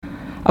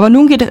Aber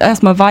nun geht es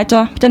erstmal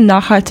weiter mit dem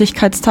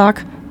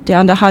Nachhaltigkeitstag, der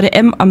an der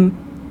HdM am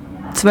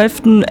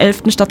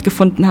 12.11.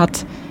 stattgefunden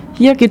hat.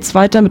 Hier geht's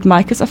weiter mit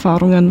Maikes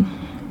Erfahrungen.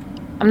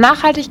 Am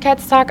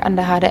Nachhaltigkeitstag an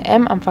der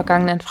HdM am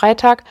vergangenen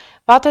Freitag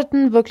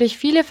warteten wirklich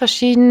viele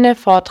verschiedene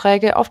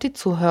Vorträge auf die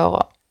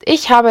Zuhörer.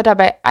 Ich habe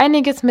dabei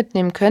einiges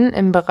mitnehmen können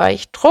im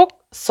Bereich Druck,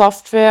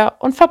 Software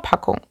und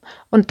Verpackung.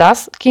 Und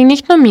das ging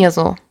nicht nur mir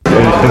so. Ich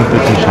finde es ein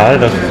bisschen schade,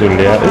 dass es so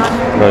leer ist,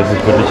 weil es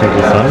ist wirklich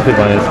interessant. Wir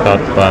waren jetzt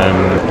gerade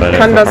bei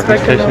der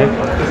Verpackungstechnik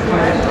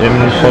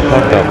im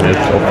Vortrag. Da haben wir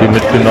jetzt auch viel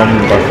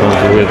mitgenommen, was man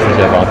so jetzt nicht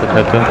erwartet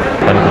hätte.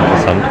 Fand ich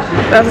interessant.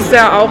 Das ist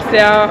ja auch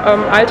sehr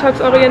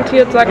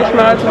alltagsorientiert, sag ich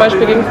mal. Zum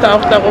Beispiel ging es da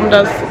auch darum,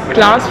 dass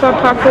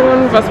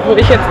Glasverpackungen, wo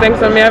ich jetzt denke,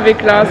 so ein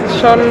Mehrwegglas ist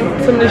schon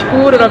ziemlich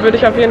gut oder würde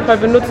ich auf jeden Fall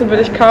benutzen,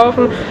 würde ich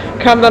kaufen,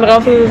 kam dann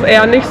raus, dass es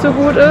eher nicht so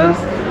gut ist.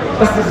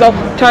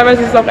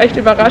 Teilweise ist es auch echt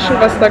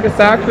überraschend, was da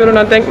gesagt wird und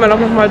dann denkt man auch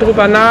nochmal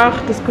drüber nach,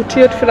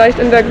 diskutiert vielleicht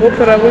in der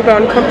Gruppe darüber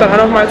und kommt dann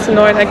auch nochmal zu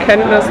neuen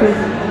Erkenntnissen.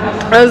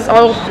 Also es ist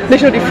auch,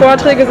 nicht nur die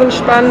Vorträge sind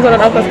spannend,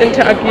 sondern auch das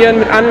Interagieren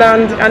mit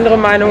anderen, sich andere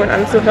Meinungen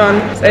anzuhören,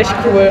 ist echt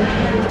cool.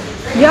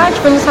 Ja, ich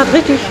finde, es hat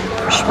richtig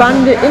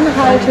spannende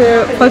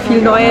Inhalte, voll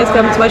viel Neues.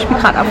 Wir haben zum Beispiel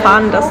gerade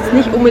erfahren, dass es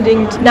nicht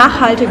unbedingt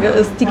nachhaltiger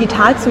ist,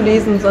 digital zu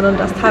lesen, sondern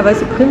dass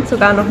teilweise Print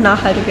sogar noch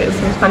nachhaltiger ist.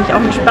 Und das fand ich auch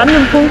einen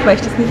spannenden Punkt, weil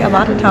ich das nicht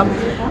erwartet habe.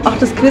 Auch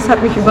das Quiz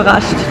hat mich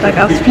überrascht. Da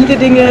gab es viele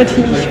Dinge,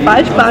 die ich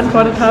falsch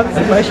beantwortet habe.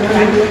 Zum Beispiel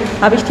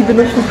habe ich die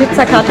benutzten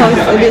Pizzakartons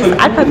in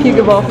das Altpapier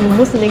geworfen,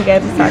 muss in den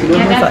gelben Sack.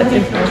 Das als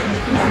Info.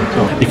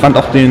 Ich fand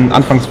auch den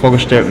anfangs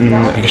vorgestellten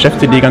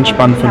Geschäftsidee ganz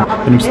spannend von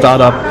einem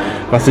Startup,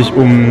 was sich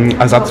um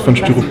Ersatz von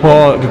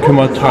Styropor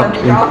gekümmert hat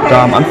und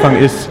da am Anfang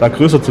ist, da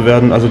größer zu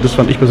werden. Also das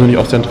fand ich persönlich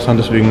auch sehr interessant,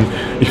 deswegen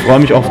ich freue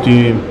mich auf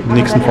die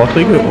nächsten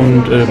Vorträge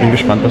und bin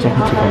gespannt, was auch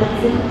mitzukommt.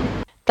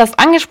 Das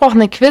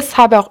angesprochene Quiz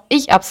habe auch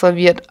ich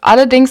absolviert,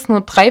 allerdings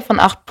nur 3 von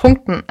 8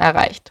 Punkten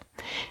erreicht.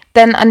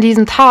 Denn an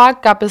diesem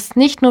Tag gab es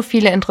nicht nur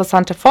viele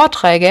interessante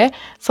Vorträge,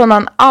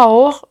 sondern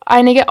auch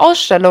einige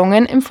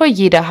Ausstellungen im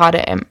Foyer der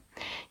HdM.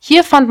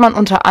 Hier fand man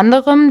unter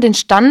anderem den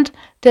Stand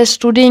des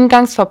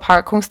Studiengangs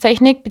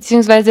Verpackungstechnik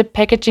bzw.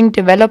 Packaging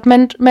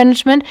Development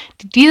Management,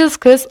 die dieses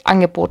Quiz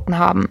angeboten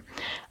haben.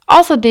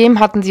 Außerdem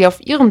hatten sie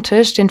auf ihrem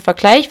Tisch den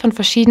Vergleich von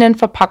verschiedenen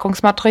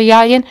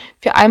Verpackungsmaterialien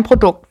für ein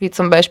Produkt, wie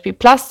zum Beispiel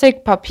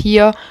Plastik,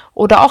 Papier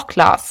oder auch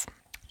Glas.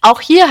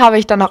 Auch hier habe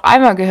ich dann noch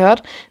einmal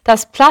gehört,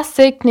 dass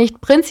Plastik nicht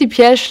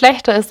prinzipiell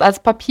schlechter ist als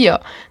Papier,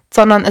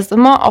 sondern es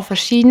immer auf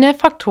verschiedene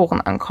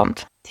Faktoren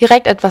ankommt.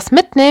 Direkt etwas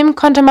mitnehmen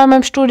konnte man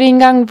beim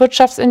Studiengang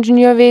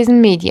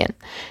Wirtschaftsingenieurwesen Medien.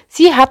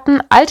 Sie hatten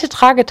alte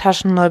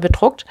Tragetaschen neu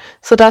bedruckt,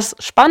 sodass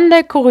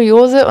spannende,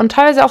 kuriose und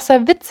teilweise auch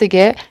sehr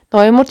witzige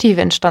neue Motive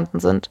entstanden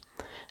sind.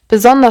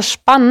 Besonders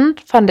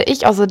spannend fand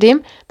ich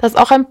außerdem, dass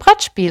auch ein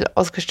Brettspiel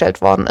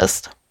ausgestellt worden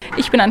ist.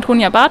 Ich bin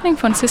Antonia Bartling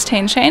von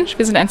Sustain Change.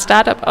 Wir sind ein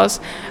Startup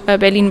aus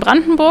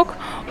Berlin-Brandenburg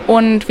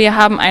und wir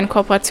haben ein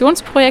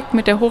Kooperationsprojekt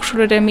mit der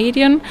Hochschule der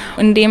Medien,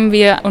 in dem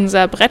wir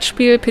unser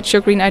Brettspiel Pitch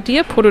Your Green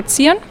Idea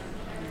produzieren.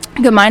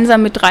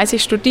 Gemeinsam mit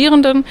 30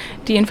 Studierenden,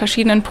 die in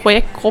verschiedenen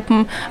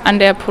Projektgruppen an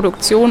der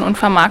Produktion und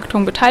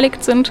Vermarktung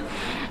beteiligt sind,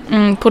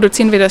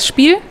 produzieren wir das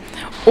Spiel.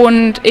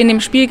 Und in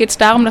dem Spiel geht es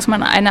darum, dass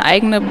man eine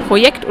eigene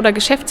Projekt- oder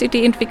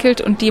Geschäftsidee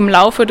entwickelt und die im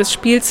Laufe des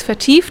Spiels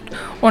vertieft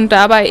und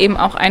dabei eben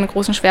auch einen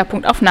großen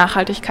Schwerpunkt auf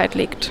Nachhaltigkeit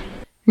legt.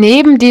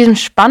 Neben diesem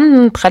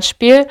spannenden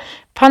Brettspiel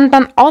fand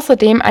man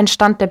außerdem einen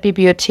Stand der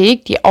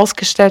Bibliothek, die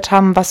ausgestellt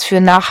haben, was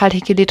für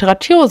nachhaltige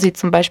Literatur sie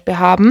zum Beispiel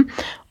haben.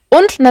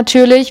 Und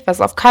natürlich,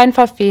 was auf keinen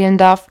Fall fehlen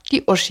darf,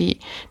 die Uschi,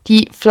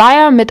 die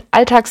Flyer mit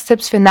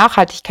Alltagstipps für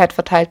Nachhaltigkeit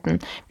verteilten,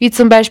 wie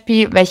zum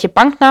Beispiel, welche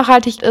Bank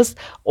nachhaltig ist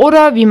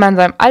oder wie man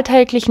seinem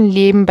alltäglichen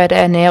Leben bei der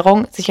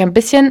Ernährung sich ein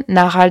bisschen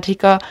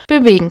nachhaltiger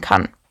bewegen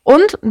kann.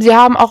 Und sie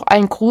haben auch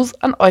einen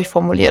Gruß an euch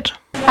formuliert.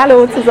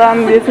 Hallo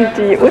zusammen, wir sind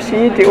die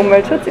Uschi, die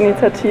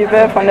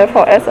Umweltschutzinitiative von der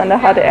VS an der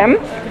HdM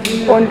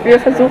und wir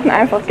versuchen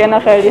einfach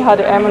generell die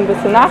HdM ein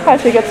bisschen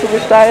nachhaltiger zu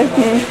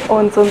gestalten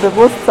und so ein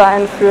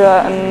Bewusstsein für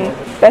einen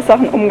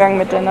besseren Umgang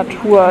mit der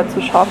Natur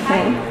zu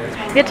schaffen.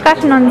 Wir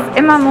treffen uns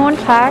immer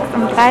montags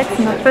um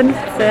 13.15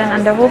 Uhr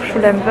an der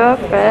Hochschule im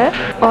Würfel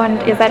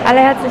und ihr seid alle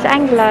herzlich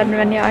eingeladen,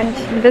 wenn ihr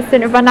euch ein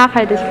bisschen über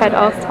Nachhaltigkeit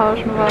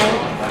austauschen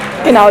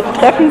wollt. Genau, die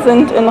Treffen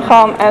sind in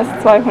Raum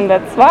S202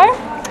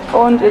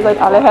 und ihr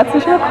seid alle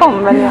herzlich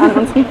willkommen, wenn ihr an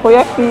unseren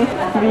Projekten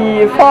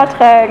wie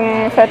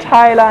Vorträgen,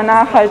 Verteiler,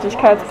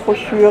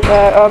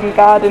 Nachhaltigkeitsbroschüre, Urban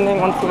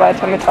Gardening und so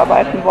weiter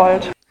mitarbeiten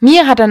wollt.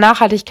 Mir hat der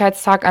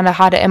Nachhaltigkeitstag an der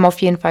HdM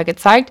auf jeden Fall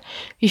gezeigt,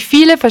 wie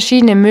viele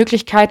verschiedene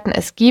Möglichkeiten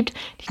es gibt,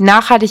 die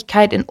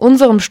Nachhaltigkeit in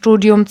unserem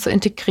Studium zu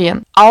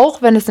integrieren.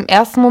 Auch wenn es im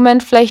ersten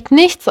Moment vielleicht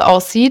nicht so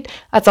aussieht,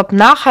 als ob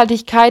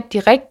Nachhaltigkeit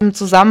direkt im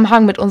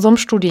Zusammenhang mit unserem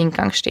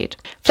Studiengang steht.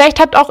 Vielleicht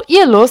habt auch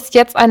ihr Lust,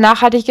 jetzt ein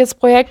nachhaltiges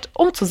Projekt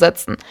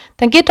umzusetzen.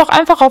 Dann geht doch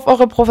einfach auf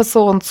eure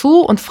Professoren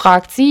zu und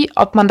fragt sie,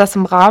 ob man das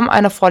im Rahmen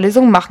einer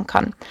Vorlesung machen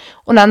kann.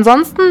 Und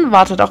ansonsten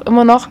wartet auch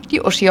immer noch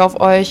die Uschi auf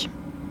euch.